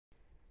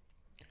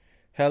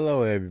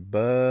Hello,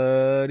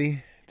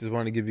 everybody. Just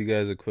want to give you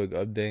guys a quick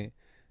update.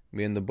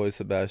 Me and the boy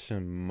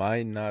Sebastian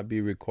might not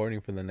be recording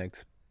for the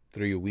next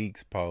 3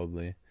 weeks,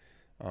 probably.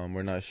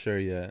 We're not sure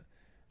yet.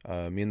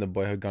 Me and the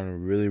boy have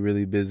gotten really,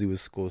 really busy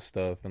with school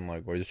stuff, and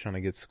we're just trying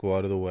to get school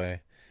out of the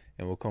way.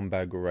 And we'll come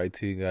back right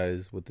to you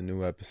guys with the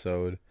new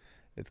episode.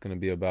 It's gonna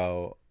be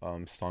about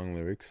song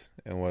lyrics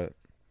and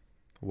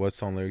what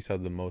song lyrics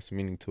have the most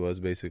meaning to us,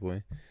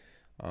 basically.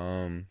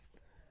 Um,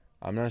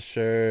 I'm not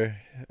sure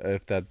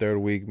if that third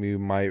week we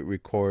might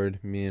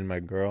record me and my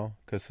girl,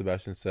 because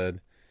Sebastian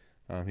said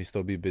he'd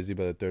still be busy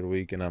by the third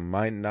week, and I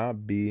might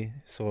not be.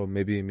 So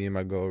maybe me and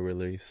my girl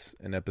release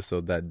an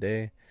episode that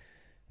day.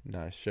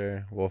 Not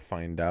sure. We'll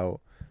find out.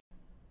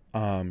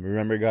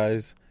 Remember,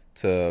 guys,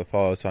 to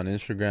follow us on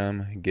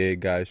Instagram, Gay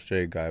Guy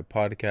Straight Guy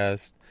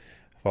Podcast.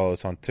 Follow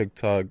us on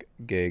TikTok,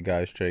 Gay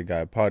Guy Straight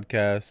Guy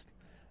Podcast.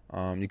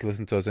 You can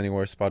listen to us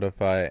anywhere: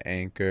 Spotify,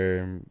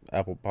 Anchor,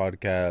 Apple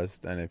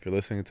Podcast. And if you're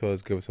listening to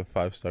us, give us a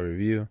 5-star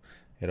review.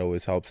 It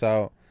always helps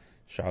out.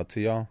 Shout out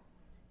to y'all.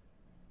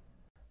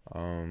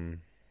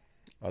 Um,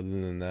 Other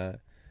than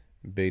that,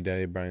 Big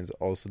Daddy Brian's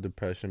also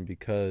depression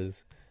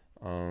because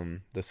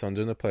the Suns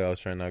are in the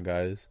playoffs right now,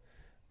 guys.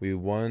 We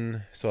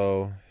won.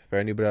 So for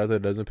anybody out there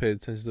that doesn't pay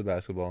attention to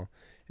basketball,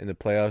 in the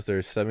playoffs there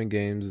are 7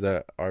 games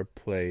that are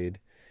played,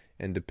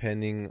 and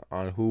depending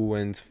on who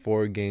wins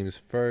 4 games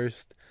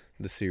first,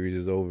 the series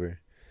is over.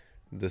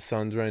 The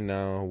Suns right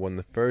now won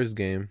the first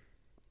game,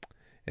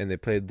 and they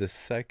played the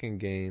second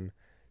game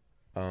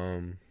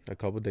a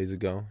couple days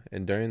ago.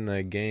 And during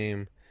that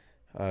game,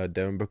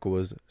 Devin Booker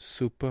was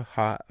super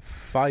hot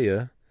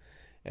fire,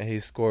 and he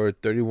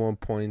scored 31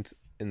 points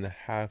in the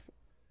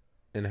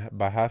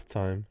by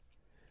halftime.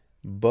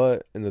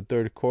 But in the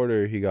third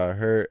quarter, he got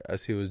hurt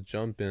as he was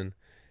jumping,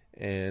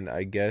 and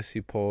I guess he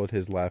pulled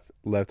his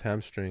left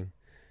hamstring.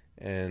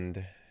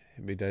 And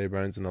Big Daddy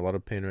Brian's in a lot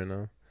of pain right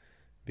now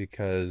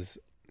because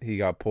he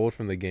got pulled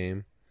from the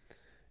game,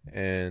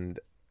 and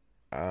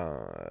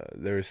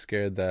they were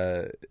scared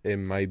that it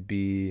might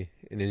be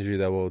an injury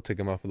that will take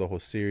him out for the whole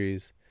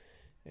series.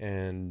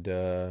 And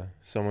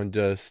someone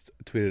just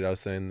tweeted out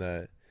saying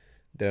that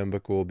Devin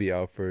Booker will be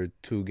out for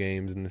 2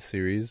 games in the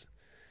series,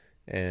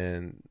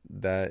 and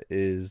that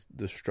is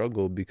the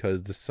struggle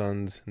because the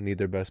Suns need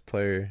their best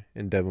player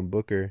in Devin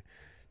Booker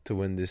to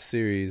win this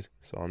series.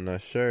 So I'm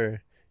not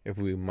sure if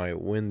we might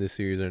win this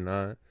series or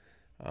not.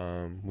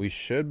 We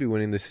should be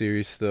winning the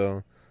series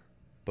still,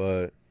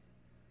 but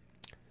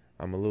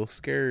I'm a little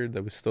scared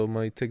that we still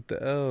might take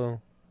the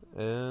L.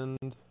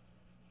 And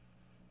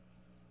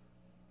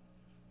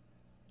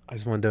I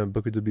just want Devin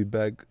Booker to be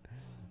back.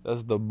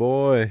 That's the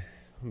boy.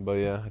 But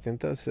yeah, I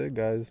think that's it,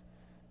 guys.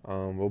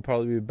 We'll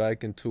probably be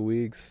back in 2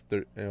 weeks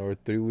or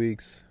 3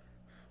 weeks.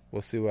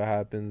 We'll see what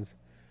happens.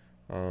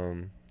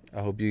 I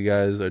hope you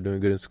guys are doing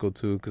good in school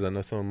too, because I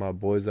know some of my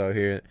boys out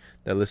here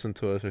that listen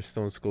to us are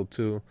still in school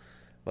too.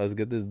 Let's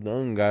get this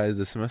done, guys.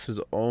 The semester's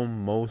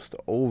almost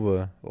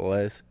over.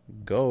 Let's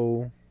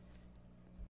go.